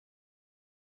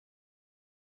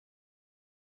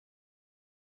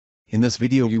In this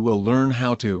video you will learn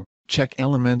how to check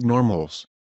element normals.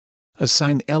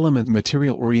 Assign element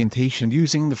material orientation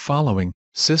using the following: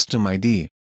 system ID,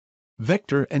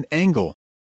 vector and angle.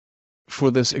 For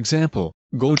this example,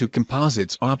 go to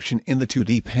Composites option in the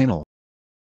 2D panel.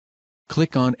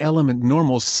 Click on Element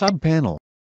Normals subpanel.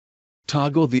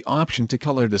 Toggle the option to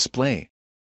Color Display.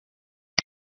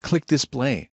 Click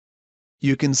Display.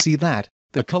 You can see that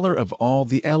the color of all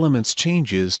the elements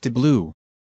changes to blue.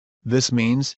 This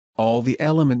means all the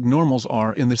element normals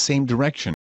are in the same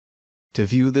direction. To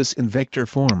view this in vector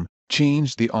form,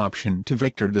 change the option to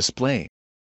Vector Display.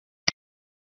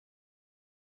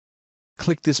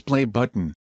 Click Display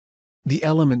button. The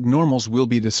element normals will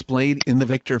be displayed in the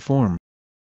vector form.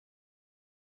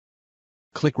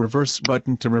 Click Reverse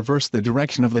button to reverse the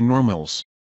direction of the normals.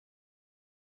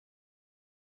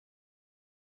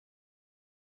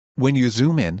 When you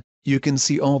zoom in, you can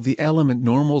see all the element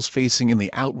normals facing in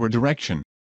the outward direction.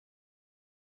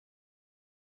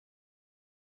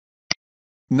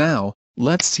 Now,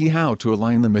 let's see how to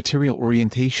align the material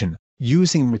orientation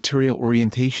using Material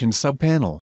Orientation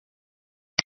subpanel.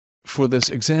 For this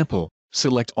example,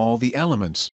 select all the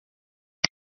elements.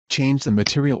 Change the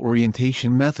material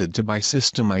orientation method to by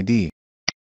system ID.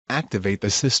 Activate the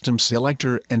system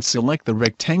selector and select the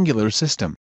rectangular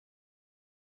system.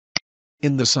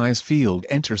 In the size field,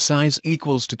 enter size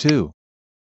equals to 2.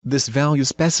 This value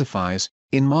specifies,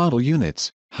 in model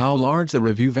units, how large the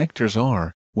review vectors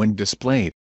are when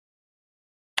displayed.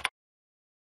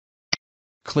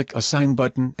 Click Assign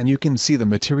button and you can see the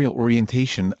material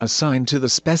orientation assigned to the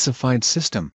specified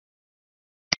system.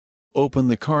 Open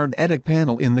the Card Edit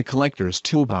panel in the Collectors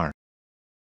toolbar.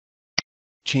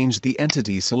 Change the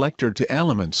Entity selector to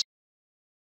Elements.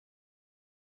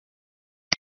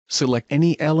 Select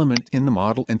any element in the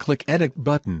model and click Edit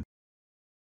button.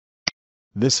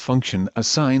 This function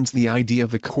assigns the ID of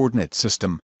the coordinate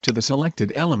system to the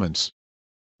selected elements.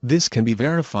 This can be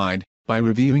verified by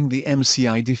reviewing the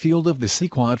MCID field of the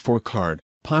Sequad4 card,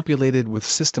 populated with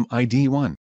System ID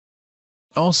 1.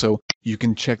 Also, you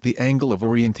can check the angle of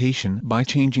orientation by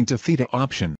changing to Theta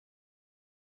option.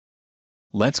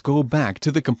 Let's go back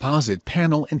to the Composite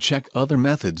panel and check other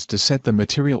methods to set the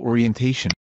material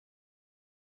orientation.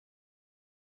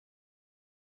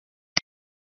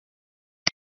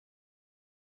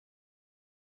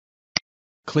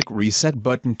 Click Reset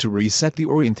button to reset the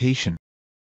orientation.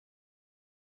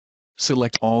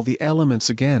 Select all the elements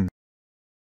again.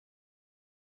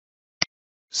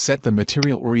 Set the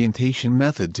material orientation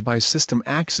method to by system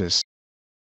axis.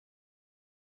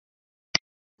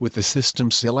 With the system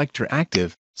selector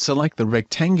active, select the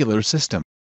rectangular system.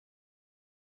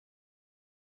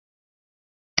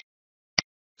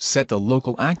 Set the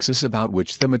local axis about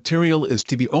which the material is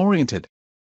to be oriented.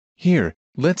 Here,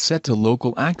 let's set to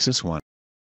local axis 1.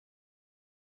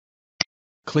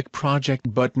 Click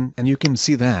Project button and you can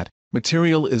see that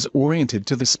material is oriented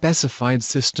to the specified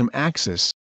system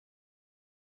axis.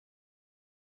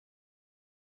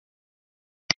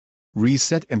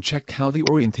 Reset and check how the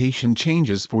orientation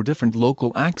changes for different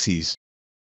local axes.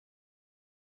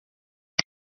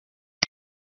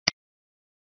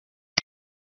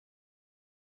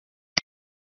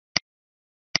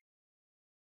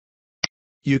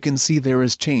 You can see there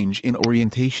is change in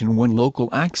orientation when local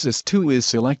axis 2 is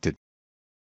selected.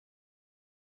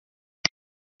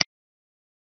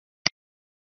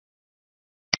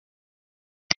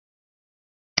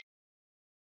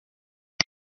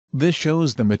 This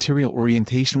shows the material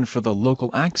orientation for the local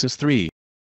axis 3.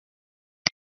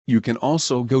 You can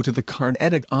also go to the Card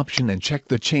Edit option and check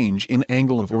the change in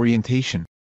angle of orientation.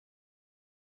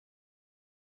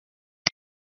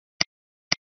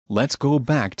 Let's go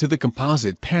back to the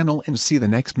Composite panel and see the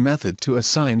next method to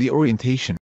assign the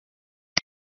orientation.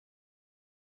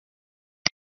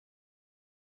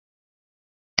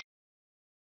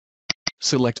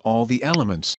 Select all the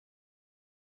elements.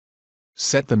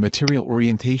 Set the material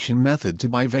orientation method to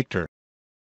by vector.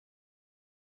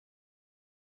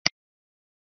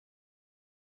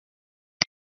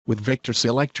 With Vector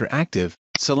Selector active,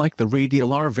 select the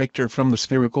radial R vector from the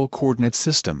spherical coordinate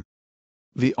system.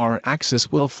 The R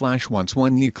axis will flash once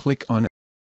when you click on it.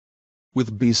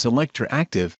 With B Selector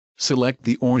active, select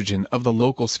the origin of the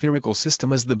local spherical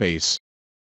system as the base.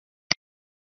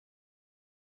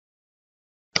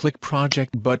 Click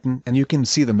Project button and you can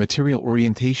see the material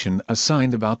orientation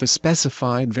assigned about the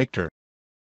specified vector.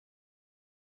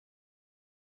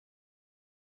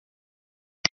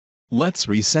 Let's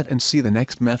reset and see the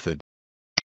next method.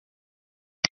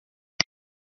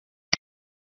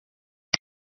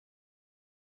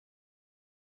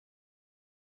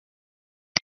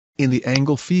 In the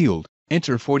angle field,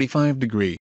 enter 45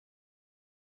 degree.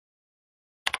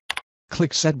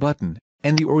 Click Set button,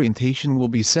 and the orientation will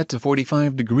be set to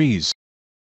 45 degrees.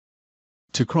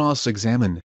 To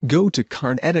cross-examine, go to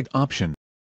Card Edit option.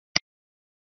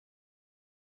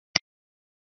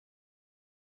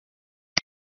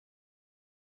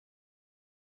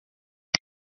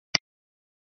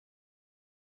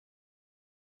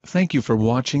 Thank you for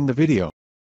watching the video.